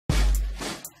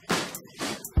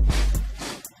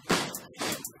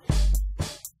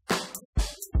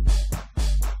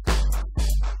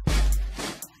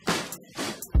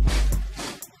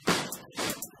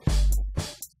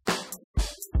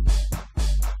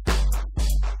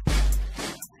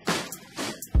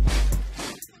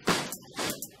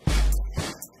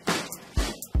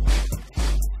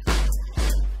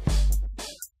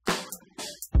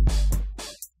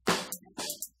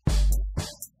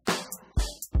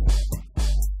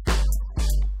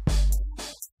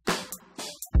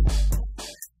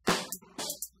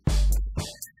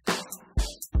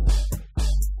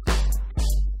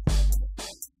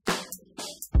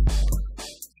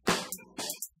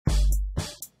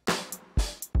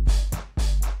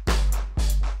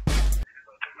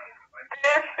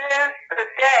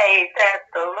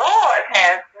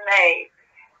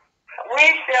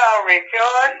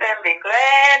rejoice and be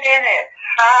glad in it.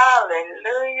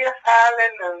 Hallelujah,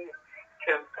 hallelujah.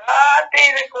 To God be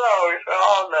the glory for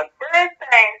all the great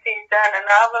things he's done in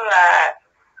our lives.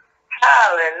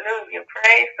 Hallelujah,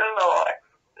 praise the Lord.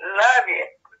 Love you.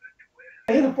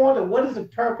 Here's the point of what is the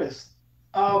purpose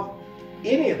of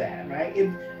any of that, right?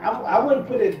 I wouldn't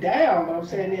put it down, but I'm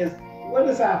saying is, what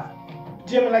is our,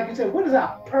 Jimmy, like you said, what is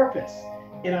our purpose?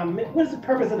 What is the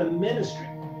purpose of the ministry?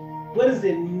 What is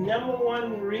the number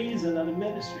one reason of the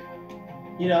ministry?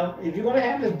 You know, if you're going to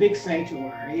have this big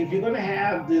sanctuary, if you're going to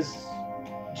have this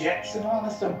jets and all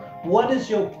that stuff, what is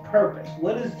your purpose?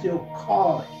 What is your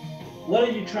calling? What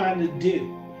are you trying to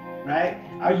do, right?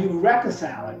 Are you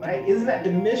reconciling, right? Isn't that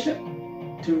the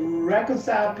mission? To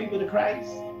reconcile people to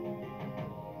Christ?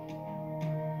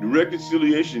 The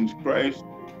reconciliation to Christ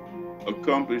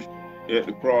accomplished at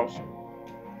the cross,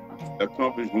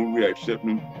 accomplished when we accept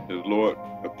him as Lord,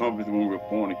 accomplished when we're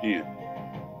born again.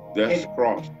 That's the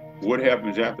cross. What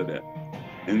happens after that?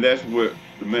 And that's what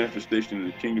the manifestation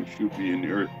of the kingdom should be in the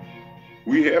earth.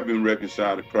 We have been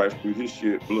reconciled to Christ through his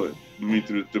shed blood. I mean,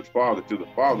 to the Father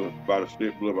by the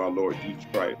shed blood of our Lord Jesus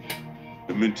Christ.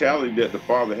 The mentality that the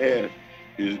Father has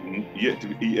is yet to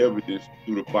be evidenced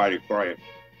through the body of Christ.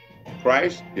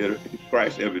 Christ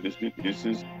evidenced in the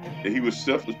sense that he was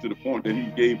selfless to the point that he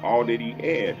gave all that he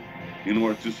had in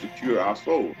order to secure our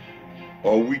soul.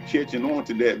 Are we catching on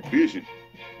to that vision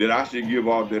that I should give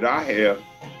all that I have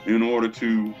in order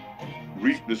to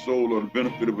reap the soul or the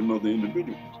benefit of another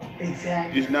individual?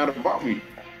 Exactly. It's not about me.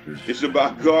 It's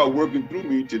about God working through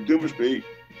me to demonstrate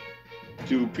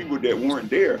to people that weren't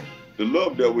there the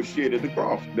love that was shed at the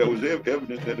cross, that was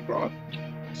evidenced at the cross.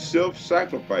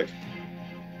 Self-sacrifice.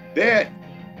 That,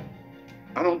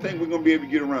 I don't think we're going to be able to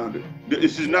get around it.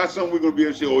 This is not something we're going to be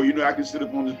able to say, oh, you know, I can sit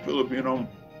up on this pillow and I'm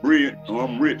brilliant or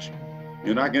I'm rich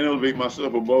and I can elevate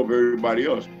myself above everybody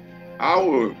else.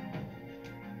 Our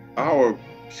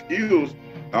skills,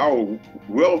 our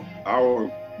wealth,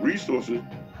 our resources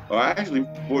are actually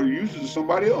for the uses of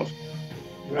somebody else.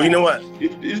 Well, you know what?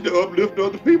 It's the uplift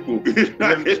of the people.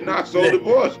 It's not solely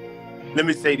for us. Let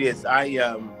me say this.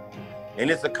 And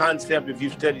it's a concept, if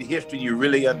you've studied history, you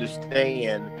really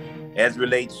understand as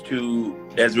relates to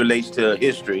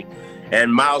history.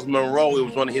 And Miles Monroe, it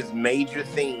was one of his major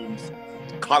themes,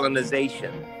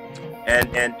 colonization.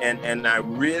 And I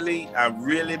really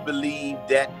believe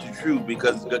that to true,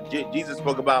 because Jesus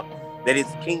spoke about that his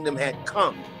kingdom had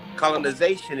come.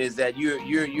 Colonization is that you're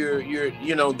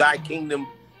you know, thy kingdom,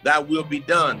 thy will be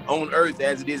done on earth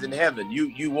as it is in heaven.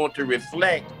 You want to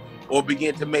reflect or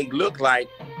begin to make look like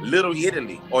Little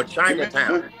Italy or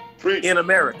Chinatown in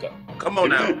America. Come on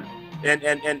now.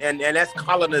 And that's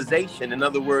colonization. In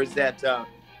other words, that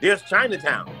there's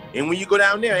Chinatown. And when you go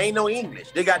down there, ain't no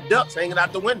English. They got ducks hanging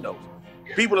out the windows.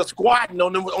 People are squatting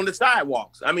on the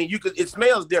sidewalks. I mean, it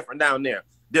smells different down there.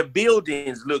 The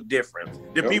buildings look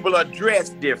different. The people are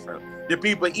dressed different. The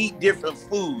people eat different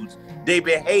foods. They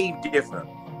behave different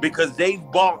because they've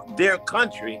bought their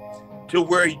country to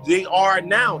where they are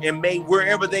now and made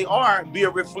wherever they are be a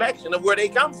reflection of where they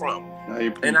come from.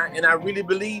 And I really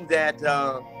believe that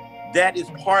that is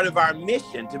part of our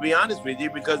mission, to be honest with you,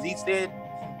 because he said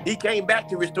he came back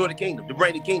to restore the kingdom, to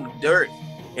bring the kingdom to earth.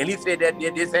 And he said that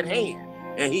it's at hand,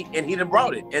 and he done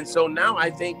brought it. And so now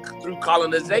I think through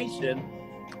colonization,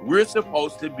 we're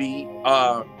supposed to be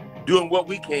doing what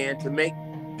we can to make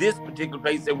this particular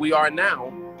place that we are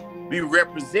now be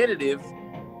representative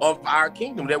of our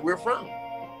kingdom that we're from.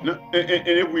 And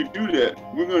if we do that,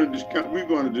 we're going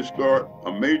to discard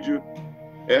a major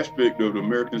aspect of the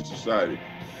American society,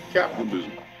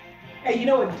 capitalism. Hey, you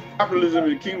know what? Capitalism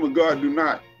and the kingdom of God do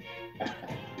not.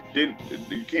 They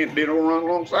don't run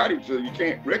alongside each other. You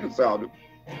can't reconcile them.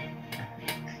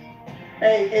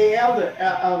 Hey, Elder,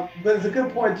 but it's a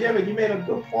good point, Jimmy. You made a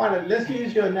good point. Let's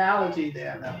use your analogy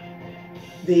there. Now.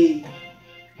 The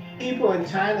people in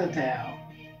Chinatown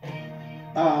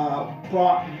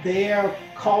brought their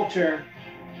culture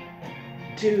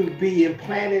to be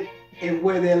implanted in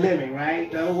where they're living,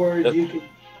 right? In other words, you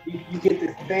get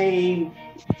the same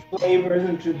flavors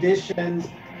and traditions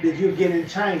that you get in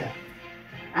China.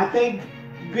 I think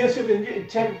Bishop and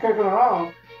Chairman Kirk are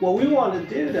wrong. What we want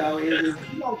to do, though, is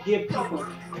we don't give people a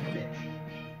picture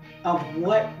of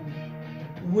what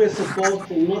we're supposed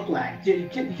to look like.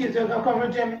 Kids don't come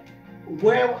from Jimmy.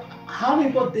 How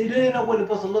do they know what they're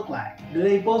supposed to look like? Do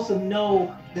they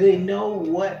know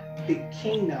what the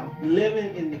kingdom,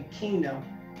 living in the kingdom,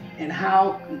 and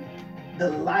how the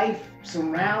life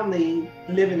surrounding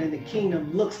living in the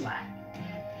kingdom looks like?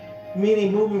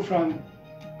 Meaning moving from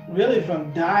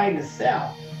dying to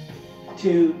self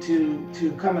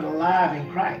to coming alive in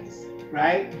Christ,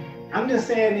 right? I'm just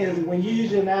saying is when you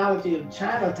use the analogy of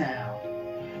Chinatown,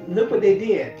 look what they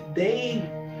did.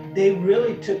 They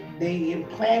really they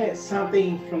implanted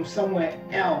something from somewhere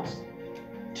else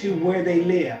to where they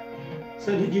live,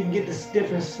 so that you can get the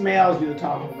different smells you were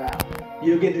talking about.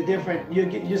 You'll get the different,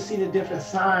 you'll see the different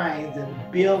signs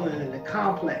and building and the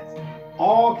complex,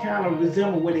 all kind of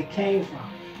resemble where they came from.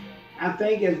 I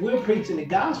think as we're preaching the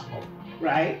gospel,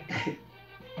 right?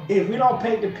 If we don't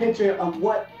paint the picture of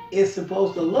what it's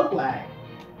supposed to look like,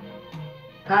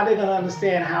 how are they gonna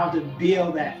understand how to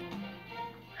build that?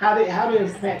 How to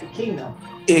implant the kingdom?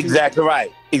 Exactly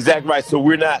right. Exactly right.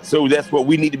 So that's what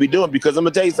we need to be doing, because I'm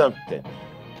gonna tell you something.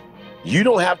 You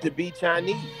don't have to be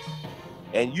Chinese,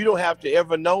 and you don't have to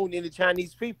ever known any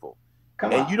Chinese people.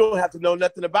 And you don't have to know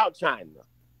nothing about China.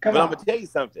 But I'm gonna tell you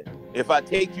something. If I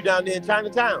take you down there in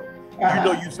Chinatown,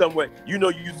 you somewhere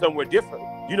different.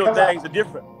 You know things are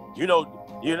different. You know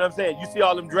what I'm saying? You see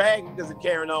all them dragons and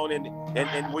carrying on,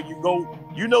 and when you go,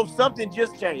 you know something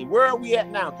just changed. Where are we at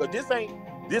now? Because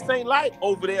this ain't like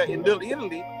over there in Little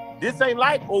Italy. This ain't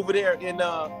like over there in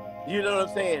you know what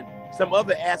I'm saying, some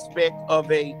other aspect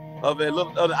of a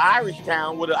little other Irish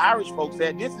town where the Irish folks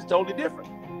at. This is totally different.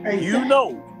 Exactly. You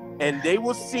know, and they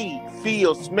will see,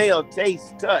 feel, smell,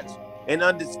 taste, touch, and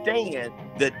understand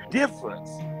the difference.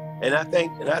 And I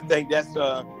think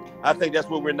that's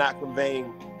what we're not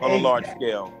conveying on a large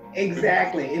scale.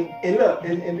 Exactly. And look,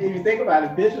 and if you think about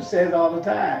it, Bishop says all the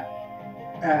time,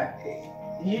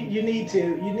 you need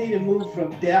to move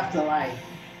from death to life.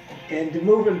 And to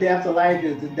move from death to life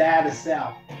is to die to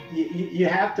self. You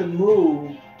have to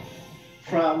move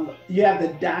from, you have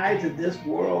to die to this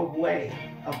world way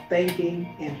of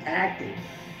thinking and acting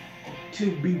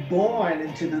to be born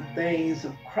into the things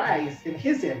of Christ in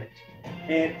his image.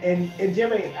 And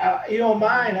Jimmy, you don't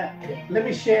mind, let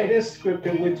me share this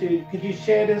scripture with you. Could you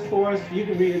share this for us? You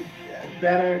can read it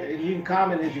better and you can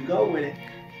comment as you go with it.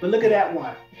 But look at that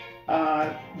one.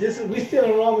 We're still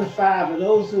in Romans 5. For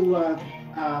those who are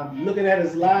looking at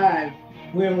us live,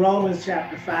 we're in Romans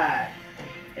chapter 5.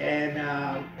 And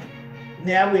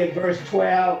now we're at verse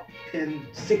 12 and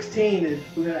 16. And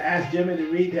we're going to ask Jimmy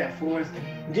to read that for us.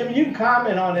 Jimmy, you can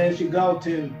comment on it as you go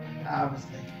too, obviously.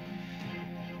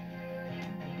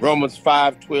 Romans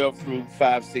 5:12 through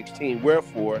 5:16.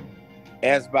 Wherefore,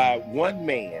 as by one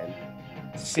man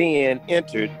sin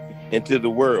entered into the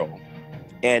world,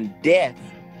 and death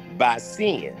by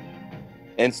sin,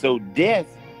 and so death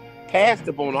passed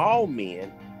upon all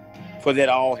men, for that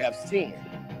all have sinned.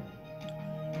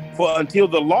 For until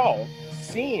the law,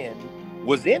 sin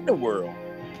was in the world,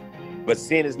 but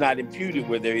sin is not imputed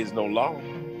where there is no law.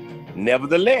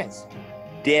 Nevertheless,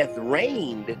 death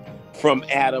reigned from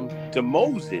Adam to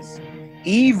Moses,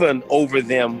 even over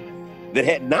them that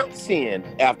had not sinned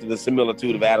after the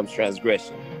similitude of Adam's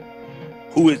transgression,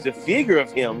 who is the figure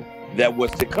of him that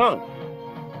was to come.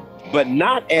 But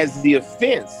not as the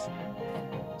offense,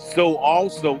 so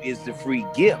also is the free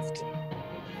gift.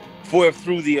 For if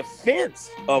through the offense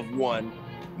of one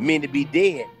many be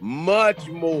dead, much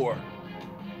more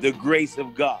the grace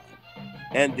of God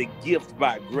and the gift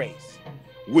by grace,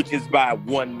 which is by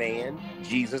one man,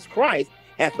 Jesus Christ,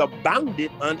 hath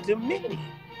abounded unto many.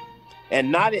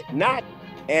 And not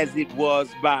as it was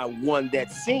by one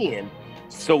that sinned,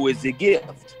 so is the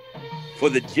gift. For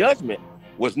the judgment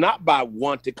was not by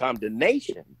one to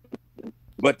condemnation,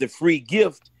 but the free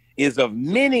gift is of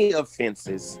many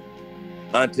offenses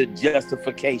unto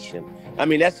justification. I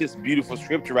mean, that's just beautiful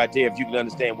scripture right there, if you can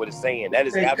understand what it's saying. That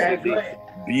is absolutely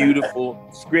beautiful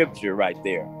scripture right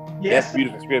there. Yes. That's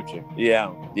beautiful scripture.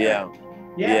 Yeah.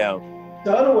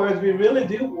 So in other words, we really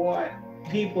do want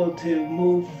people to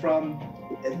move from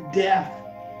death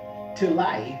to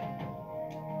life,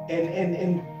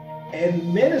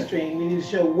 and ministering, we need to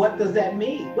show, what does that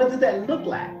mean? What does that look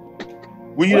like?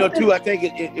 Well, you know, too, I think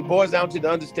it boils down to the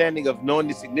understanding of knowing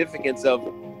the significance of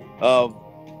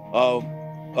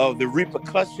the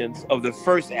repercussions of the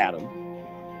first Adam,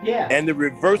 and the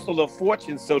reversal of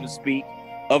fortune, so to speak,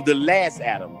 of the last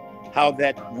Adam. How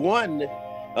that one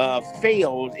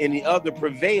failed and the other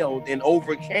prevailed and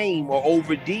overcame or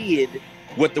overdid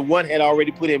what the one had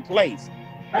already put in place.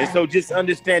 And so just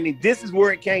understanding this is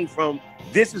where it came from,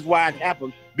 this is why it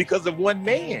happened, because of one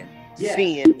man.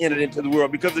 Sin entered into the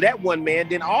world. Because of that one man,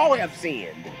 then all have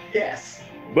sinned. Yes.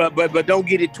 But don't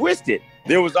get it twisted.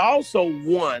 There was also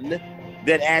one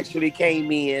that actually came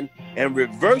in and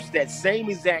reversed that same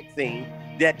exact thing,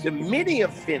 that to many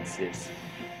offenses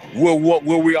were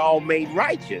we all made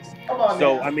righteous.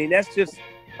 I mean, that's just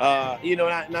you know,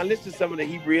 and I listen to some of the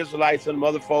Hebrew Israelites and some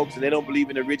other folks, and they don't believe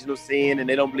in original sin, and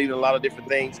they don't believe in a lot of different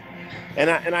things. And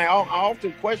I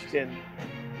often question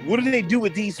what do they do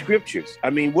with these scriptures? I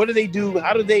mean, what do they do?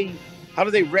 How do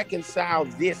they reconcile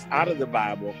this out of the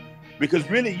Bible? Because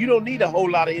really, you don't need a whole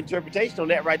lot of interpretation on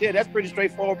that right there. That's pretty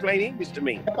straightforward, plain English to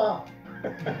me. Come on.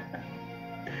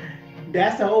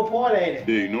 That's the whole point, ain't it?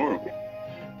 They ignore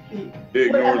them. They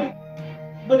ignore them.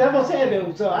 But that's what I'm saying,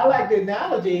 though. So I like the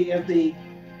analogy of the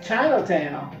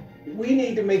Chinatown. We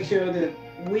need to make sure that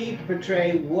we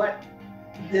portray what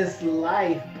this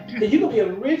life, because you can be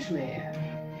a rich man,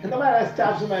 and nobody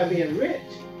stops somebody being rich.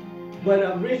 But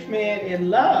a rich man in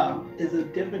love is a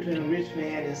difference between a rich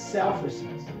man and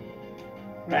selfishness,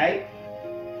 right?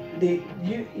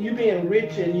 You being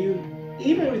rich, and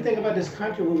even when we think about this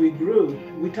country where we grew,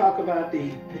 we talk about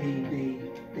the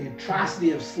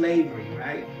atrocity of slavery,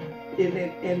 right?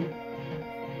 And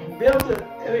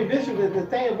Bishop, the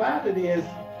thing about it is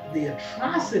the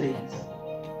atrocities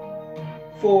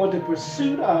for the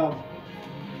pursuit of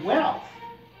wealth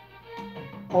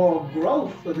or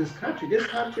growth for this country. This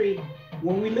country,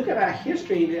 when we look at our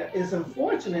history, it's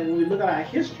unfortunate when we look at our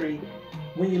history,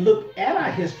 when you look at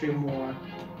our history more,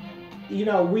 you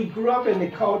know, we grew up in the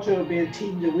culture of being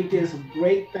teaching that we did some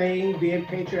great things, being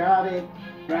patriotic,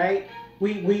 right?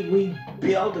 We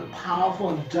built a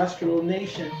powerful industrial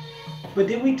nation. But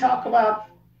did we talk about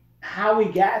how we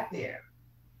got there?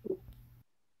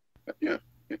 Yeah,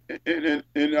 and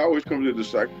it always comes to the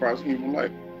sacrifice of human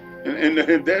life. And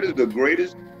that is the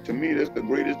greatest, to me, that's the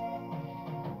greatest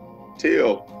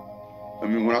tale. I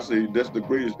mean, when I say that's the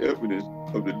greatest evidence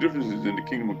of the differences in the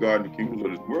kingdom of God and the kingdoms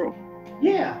of this world.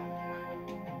 Yeah.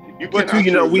 But too,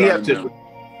 you know, we have to,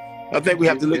 I think we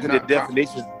have to look at the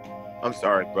definitions. I'm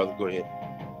sorry, brother, go ahead.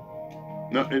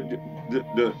 No,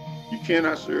 you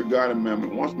cannot serve God and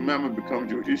mammon. Once mammon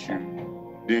becomes your issue,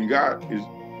 then God is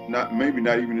maybe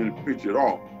not even in the picture at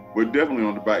all, but definitely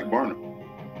on the back burner.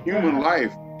 Human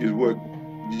life is what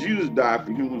Jesus died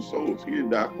for. Human souls. He didn't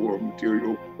die for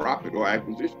material profit or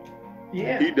acquisition.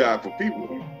 Yeah. He died for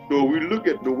people. So we look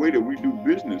at the way that we do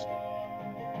business.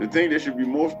 The thing that should be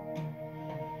most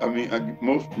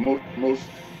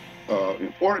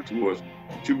important to us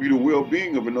should be the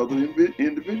well-being of another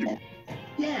individual.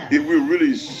 Yeah. If we're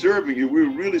really serving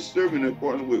in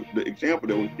accordance with the example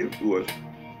that was given to us,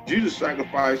 Jesus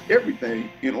sacrificed everything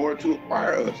in order to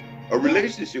acquire us, a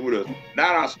relationship with us,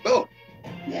 not our stuff.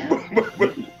 Yeah.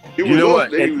 but it was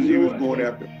us that he was going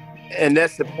after. And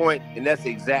that's the point, and that's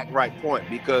the exact right point,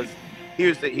 because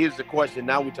here's the question.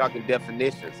 Now we're talking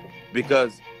definitions,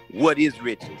 because what is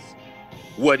riches?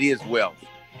 What is wealth?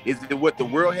 Is it what the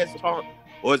world has taught,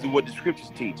 or is it what the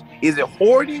scriptures teach? Is it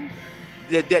hoarding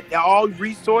that all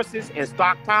resources and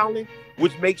stockpiling,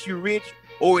 which makes you rich,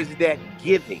 or is it that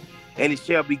giving, and it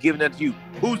shall be given unto you?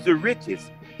 Who's the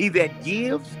richest? He that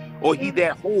gives, or he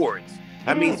that hoards?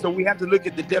 I mean, so we have to look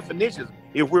at the definitions.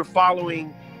 If we're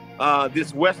following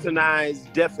this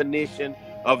westernized definition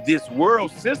of this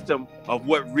world system of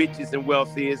what riches and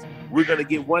wealth is, we're going to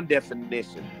get one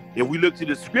definition. If we look to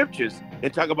the scriptures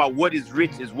and talk about what is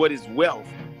riches, what is wealth,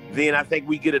 then I think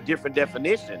we get a different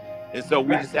definition. And so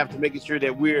we just have to make sure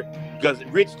that because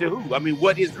rich to who? I mean,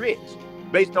 what is rich?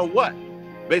 Based on what?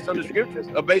 Based on the scriptures,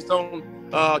 or based on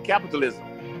capitalism?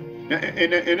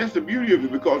 And that's the beauty of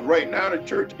it, because right now the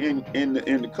church and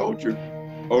the culture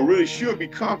really should be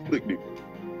conflicting.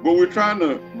 But we're trying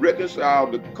to reconcile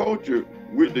the culture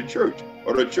with the church,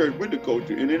 or the church with the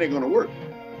culture, and it ain't going to work.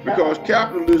 Because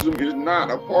capitalism is not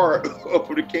a part of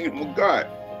the kingdom of God.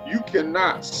 You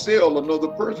cannot sell another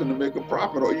person to make a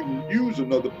profit, or even use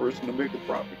another person to make a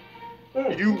profit.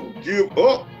 You give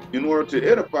up in order to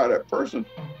edify that person,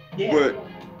 but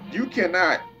you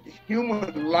cannot.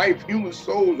 Human life, human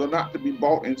souls are not to be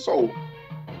bought and sold.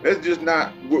 That's just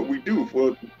not what we do.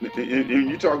 And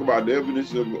you talk about the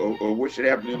evidence of what should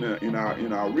happen in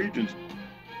our regions.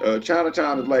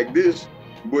 Chinatown is like this,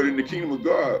 but in the kingdom of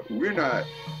God, we're not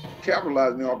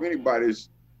capitalizing off anybody's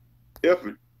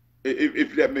effort,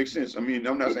 if that makes sense. I mean,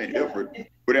 I'm not saying effort,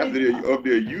 but after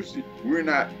their usage, we're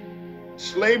not.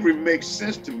 Slavery makes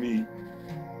sense to me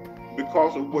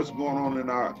because of what's going on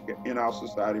in our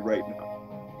society right now.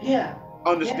 Yeah.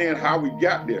 Understand how we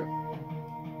got there,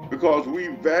 because we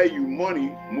value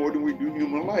money more than we do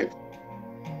human life.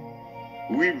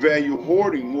 We value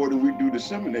hoarding more than we do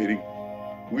disseminating.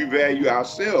 We value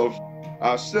ourselves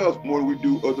more than we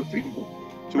do other people.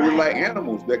 So we're like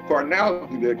animals. That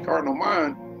carnality, that carnal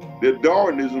mind, that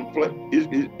Darwinism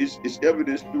is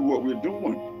evidenced through what we're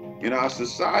doing. And our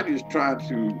society is trying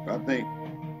to, I think,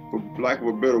 for lack of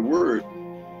a better word,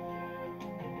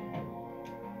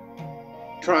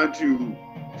 trying to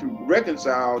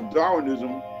reconcile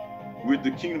Darwinism with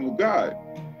the kingdom of God.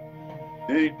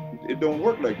 And it don't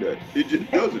work like that. It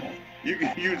just doesn't. You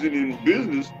can use it in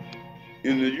business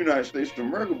in the United States of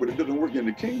America, but it doesn't work in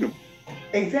the kingdom.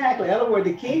 Exactly. In other words,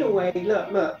 the kingdom way, look,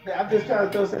 I'm just trying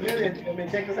to throw something in there. I mean,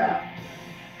 check this out.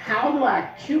 How do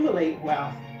I accumulate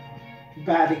wealth?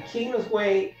 By the kingdom's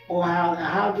way, or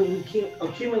how do we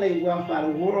accumulate wealth by the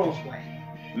world's way?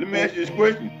 Let me ask you this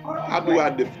question. How do I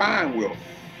define wealth?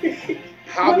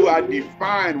 How do I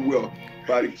define wealth?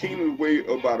 By the kingdom's way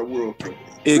or by the world's way?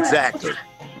 Exactly.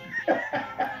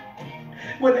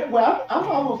 Well, I'm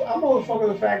almost focused on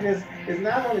the fact is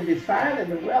not only defining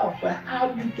the wealth, but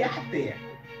how you got there.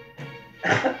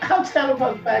 I'm telling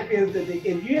about the fact is that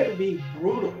if you had to be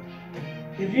brutal,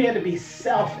 if you had to be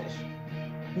selfish,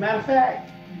 matter of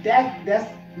fact,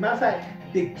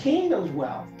 the kingdom's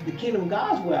wealth, the kingdom of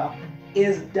God's wealth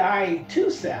is dying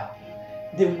to self.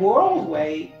 The world's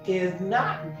way is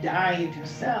not dying to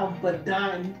self, but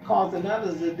dying, causing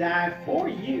others to die for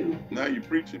you. Now you're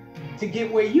preaching. To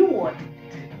get where you want to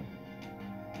get to.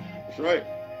 That's right.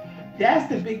 That's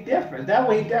the big difference. That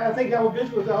way, I think that what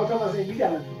Bishop was all talking about, saying you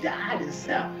got to die to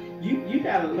self. You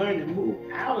got to learn to move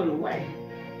out of the way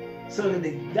so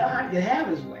that God can have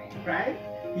his way, right?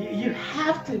 You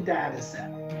have to die to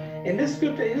self. And this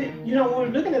scripture, when we're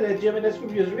looking at that, Jim, and that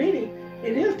scripture you're reading,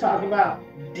 it is talking about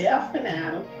death in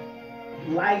Adam,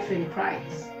 life in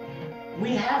Christ.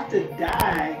 We have to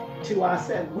die to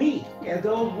ourselves. We, as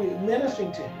those we're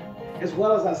ministering to, as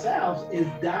well as ourselves, is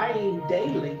dying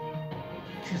daily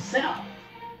to self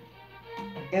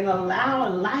and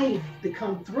allowing life to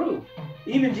come through.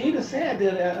 Even Jesus said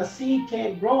that a seed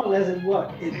can't grow unless it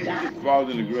what? It dies. It falls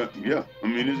in the ground. Yeah, I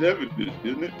mean it's evidence,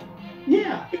 isn't it?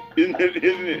 Yeah.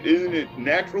 Isn't it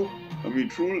natural? I mean,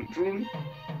 truly.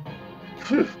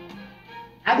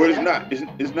 But it's not.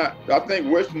 It's not. I think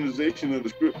Westernization of the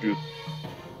scriptures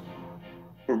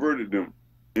perverted them,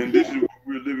 and this is what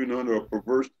we're living under, a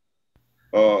perverse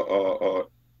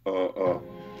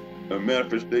a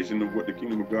manifestation of what the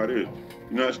kingdom of God is.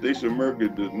 The United States of America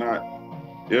does not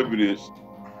evidence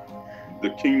the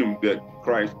kingdom that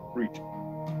Christ preached,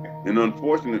 and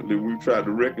unfortunately, we've tried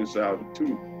to reconcile the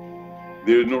two.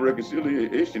 There's no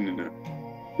reconciliation in that.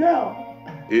 No.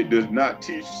 It does not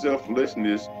teach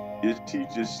selflessness. It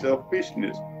teaches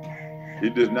selfishness.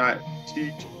 It does not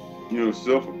teach,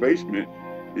 self-abasement.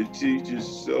 It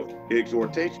teaches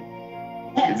self-exhortation.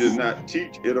 Yes. It does not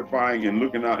teach edifying and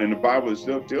looking out. And the Bible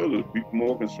itself tells us be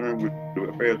more concerned with the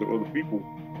affairs of other people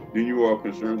than you are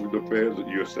concerned with the affairs of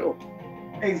yourself.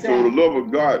 Exactly. So the love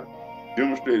of God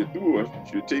demonstrated through us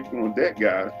should take on that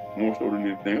guy more so than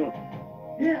anything else.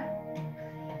 Yeah.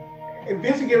 If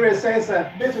Bishop get ready to say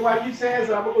something, Bishop, while you saying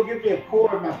something, I'm gonna go get me a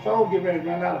cord. My phone get ready to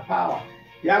run out of power.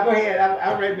 Y'all go ahead.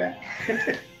 I'll right back.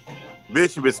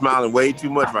 Bishop is smiling way too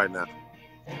much right now.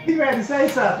 He's ready to say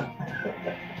something.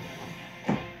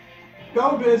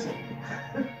 Go, Bishop.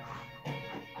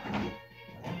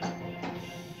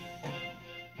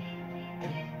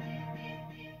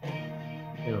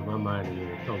 My mind is in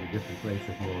a totally different place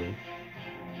this morning.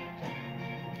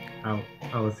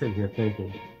 I was sitting here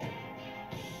thinking,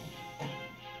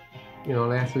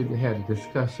 last week we had a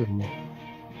discussion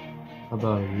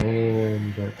about a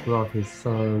man that brought his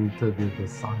son to the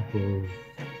disciples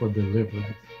for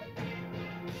deliverance,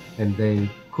 and they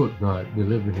could not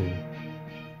deliver him.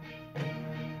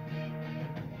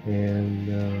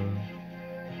 And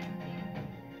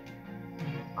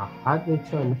I've been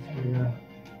trying to figure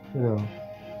out,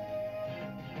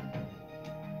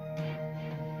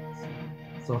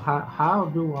 so how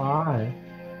do I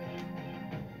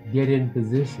get in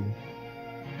position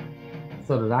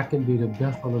so that I can be the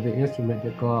vessel of the instrument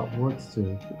that God wants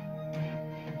to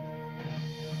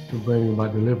bring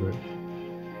about deliverance?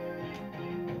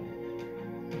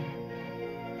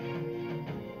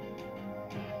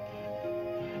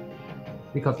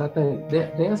 Because I think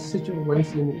their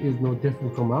situation is no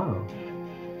different from ours.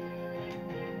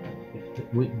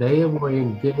 They were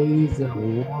engaged in a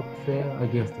warfare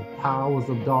against the powers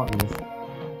of darkness.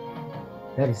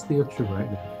 That is still true right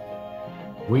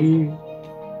now. We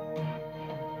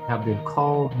have been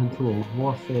called into a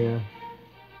warfare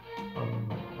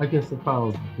against the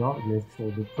powers of darkness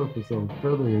for the purpose of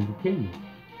furthering the kingdom.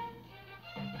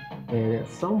 And at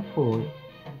some point,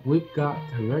 we've got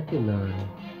to recognize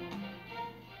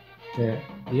that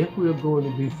if we're going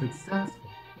to be successful,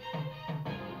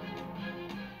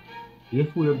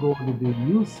 if we're going to be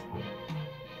useful,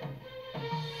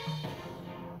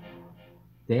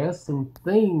 there's some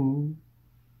things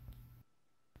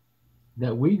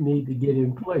that we need to get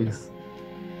in place.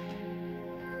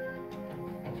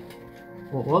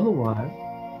 Or otherwise,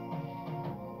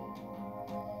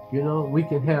 we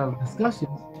can have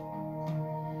discussions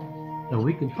and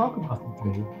we can talk about some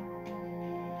things,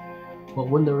 But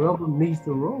when the rubber meets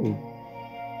the road,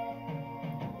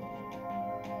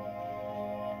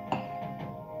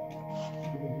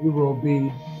 you will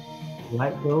be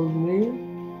like those men.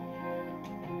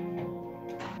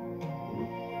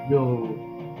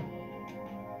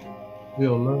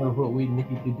 We'll learn what we need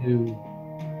to do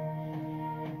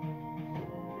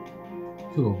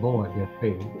to avoid that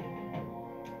fate.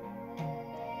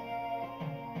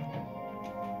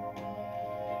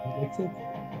 Makes sense?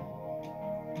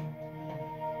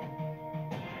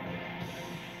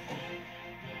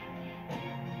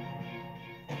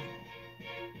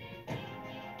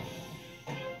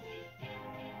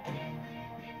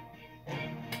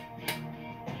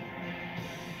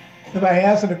 Somebody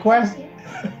answer the question?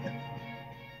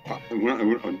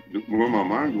 Where my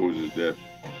mind goes is that,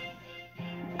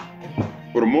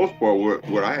 for the most part,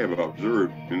 what I have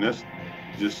observed, and that's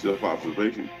just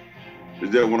self-observation, is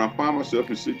that when I find myself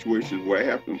in situations where I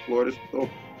have to employ this stuff,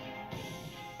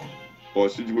 or a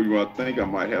situation where I think I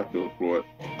might have to employ it,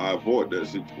 I avoid that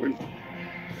situation.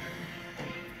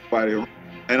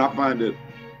 And I find that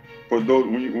for those,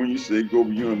 when you say go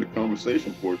beyond the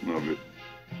conversation portion of it,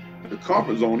 the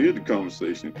comfort zone is the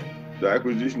conversation. The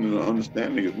acquisition of the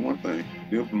understanding is one thing.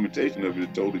 The implementation of it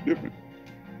is totally different.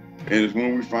 And it's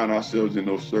when we find ourselves in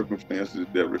those circumstances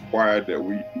that require that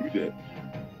we do that.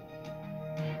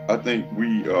 I think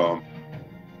we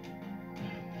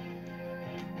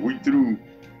through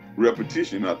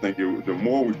repetition, I think the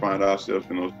more we find ourselves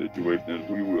in those situations,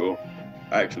 we will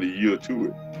actually yield to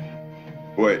it.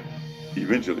 But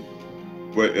eventually,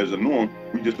 but as a norm,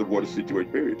 we just avoid the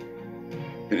situation, period.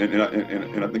 And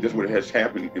I think that's what has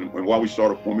happened, and why we saw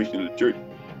the formation of the church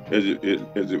as it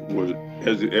had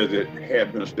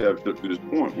been established up to this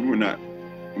point. We were not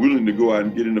willing to go out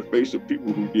and get in the face of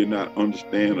people who did not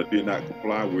understand or did not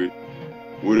comply with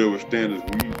whatever standards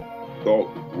we thought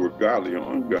were godly or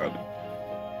ungodly.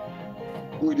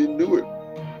 We didn't do it,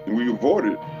 and we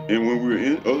avoided it. And when we were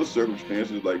in other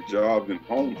circumstances like jobs and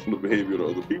homes, from the behavior of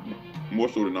other people, more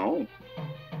so than our own.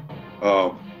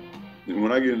 And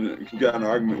when I got in an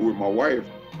argument with my wife,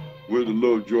 where's the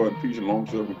love, joy, and peace and long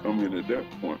suffering come in at that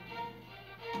point?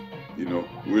 You know,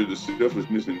 where the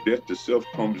selflessness and death to self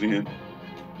comes in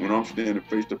when I'm standing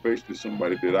face to face with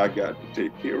somebody that I got to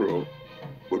take care of,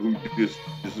 but who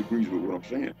disagrees with what I'm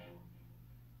saying.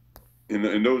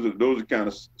 And those are kind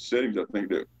of settings I think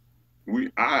that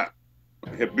I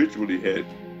habitually had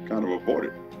kind of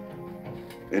avoided.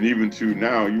 And even to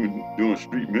now, even doing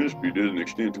street ministry, there's an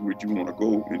extent to which you want to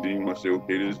go, and then you want to say,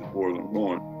 okay, this is as far as I'm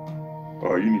going.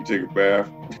 You need to take a bath,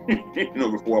 you know,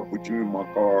 before I put you in my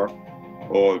car,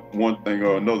 or one thing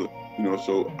or another, you know.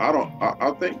 So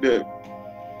I think that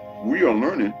we are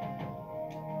learning,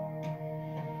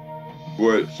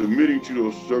 but submitting to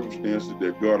those circumstances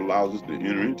that God allows us to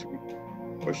enter into,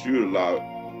 or should allow,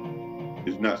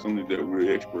 is not something that we're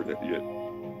expert at yet.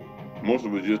 Most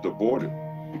of us just avoid it.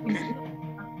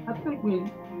 I think we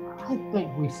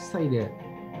say that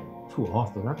too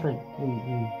often. I think we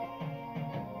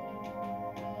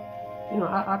you know,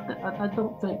 I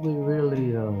don't think we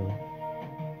really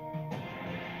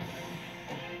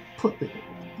put the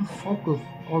focus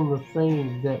on the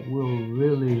things that will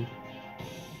really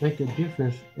make a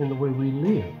difference in the way we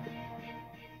live.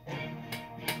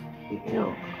 You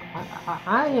know,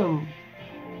 I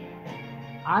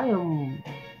am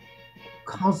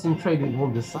concentrating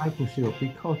on discipleship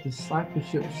because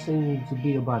discipleship seems to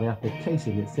be about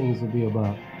application. It seems to be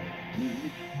about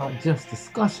just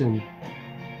discussion.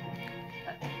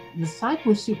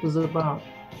 Discipleship is about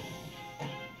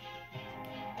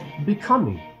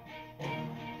becoming.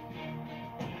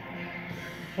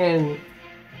 And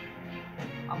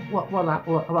what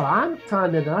I'm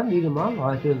finding that I need in my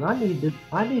life is I need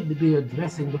to be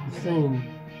addressing those things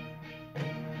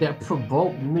that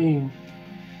provoke me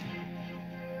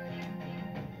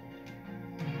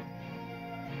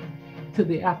to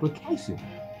the application.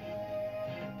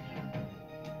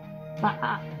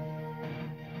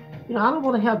 You know, I don't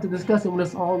want to have the discussion when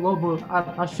it's all over.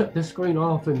 I shut the screen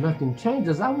off and nothing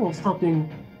changes. I want something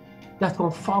that's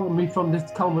going to follow me from this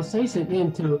conversation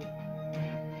into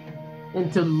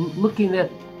looking at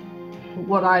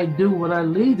what I do when I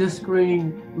leave the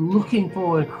screen, looking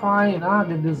for and crying out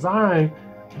and desiring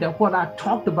that what I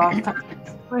talked about finds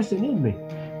expression in me.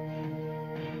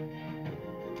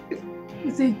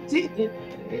 You see,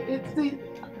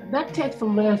 that text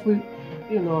from last week,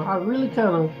 you know, I really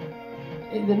kind of,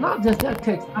 and not just that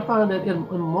text, I found that in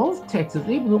most texts,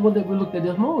 even the one that we looked at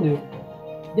this morning,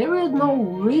 there is no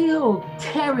real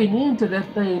tearing into that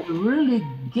thing to really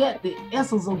get the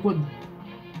essence of what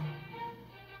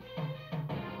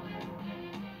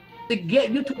to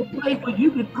get you to a place where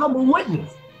you become a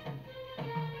witness.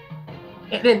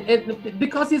 And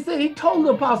because he told the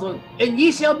apostle, and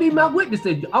ye shall be my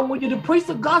witnesses. I want you to preach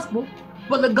the gospel,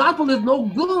 but the gospel is no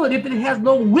good if it has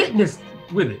no witness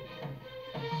with it.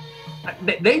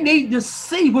 They need to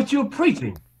see what you're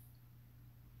preaching.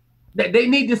 They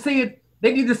need to see it.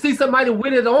 They need to see somebody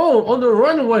with it on the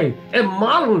runway and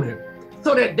modeling it,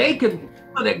 so that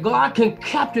God can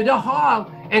capture their heart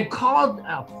and cause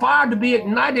a fire to be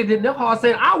ignited in their heart,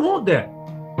 saying, I want that.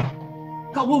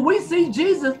 Because when we see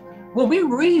Jesus, when we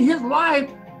read his life,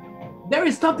 there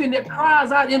is something that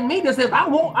cries out in me that says, I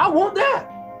want that.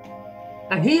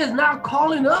 And he is now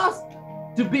calling us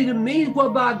to be the means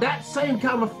whereby that same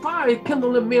kind of fire is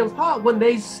kindled in men's heart when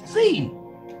they see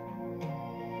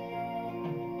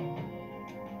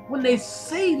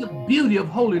the beauty of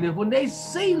holiness, when they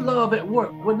see love at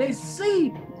work, when they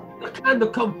see the kind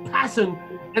of compassion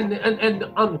and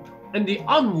the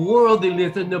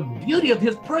unworldliness and the beauty of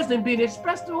his person being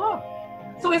expressed to us.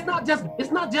 So it's not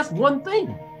just one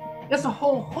thing. It's a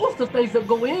whole host of things that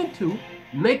go into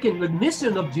making the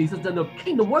mission of Jesus and the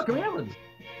kingdom work a reality.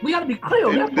 We got to be clear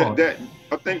on that part.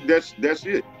 I think that's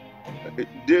it.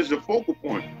 There's a focal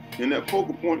point, and that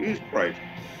focal point is Christ.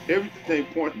 Everything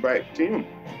points back to him.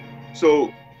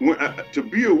 So to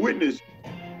be a witness,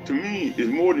 to me, is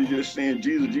more than just saying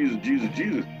Jesus, Jesus, Jesus,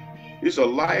 Jesus. It's a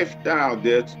lifestyle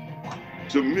that's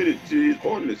submitted to his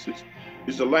ordinances.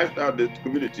 It's a lifestyle that's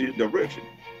committed to his direction,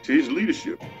 to his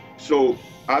leadership. So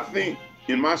I think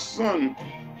in my son,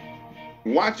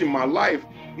 watching my life,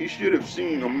 he should have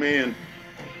seen a man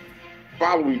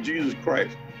following Jesus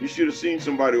Christ. He should have seen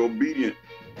somebody obedient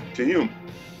to him.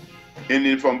 And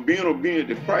then from being obedient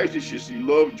to Christ, he should see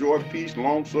love, joy, peace,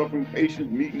 long-suffering,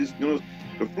 patience, meekness. You know,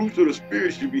 the fruits of the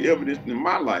Spirit should be evidenced in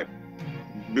my life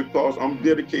because I'm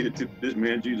dedicated to this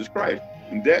man, Jesus Christ.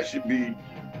 And that should be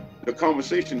the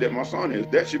conversation that my son has.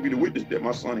 That should be the witness that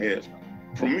my son has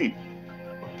from me.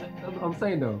 I'm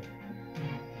saying though,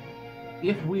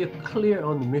 if we are clear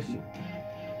on the mission,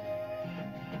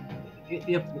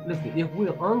 if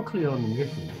we're unclear on the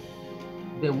mission,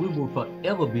 then we will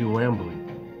forever be rambling.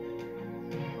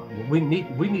 We need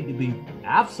to be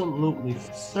absolutely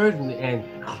certain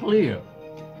and clear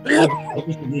of what the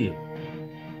mission is.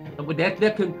 But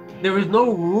there is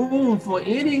no room for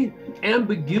any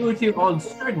ambiguity or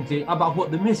uncertainty about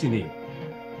what the mission is,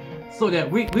 so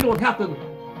that we don't have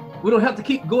to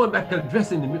keep going back and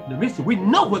addressing the mission. We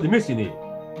know what the mission is.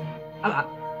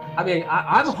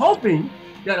 I'm hoping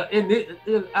that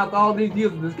after all these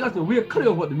years of discussion, we're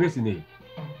clear what the mission is,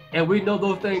 and we know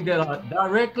those things that are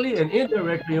directly and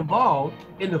indirectly involved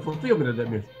in the fulfillment of that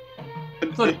mission.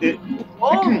 So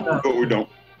we don't.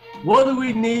 What do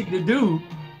we need to do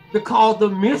to cause the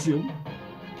mission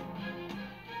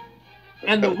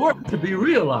and the work to be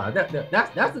realized?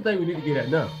 That's the thing we need to get at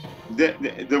now.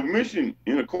 The mission,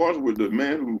 in accordance with the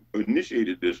man who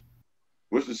initiated this,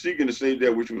 was to seek and to save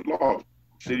that which was lost.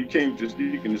 So he came to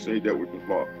seek and to save that which was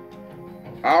lost.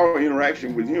 Our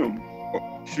interaction with him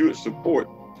should support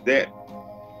that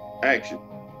action.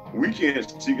 We can't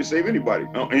seek and save anybody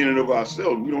in and of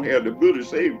ourselves. We don't have the ability to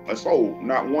save a soul,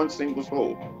 not one single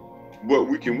soul. But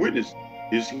we can witness.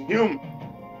 It's him.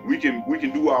 We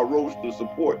can do our roles to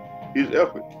support his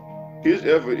effort. His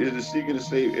effort is to seek and to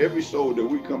save every soul that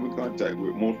we come in contact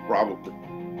with, most probably,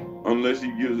 unless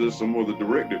he gives us some other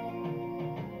directive.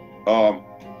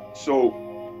 So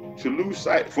to lose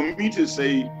sight, for me to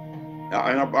say, and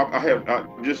I have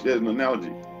just as an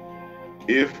analogy,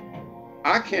 if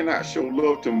I cannot show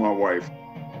love to my wife,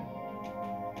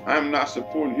 I'm not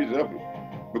supporting his effort,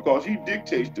 because he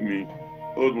dictates to me,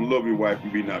 husband, love your wife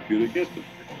and be not bitter against her.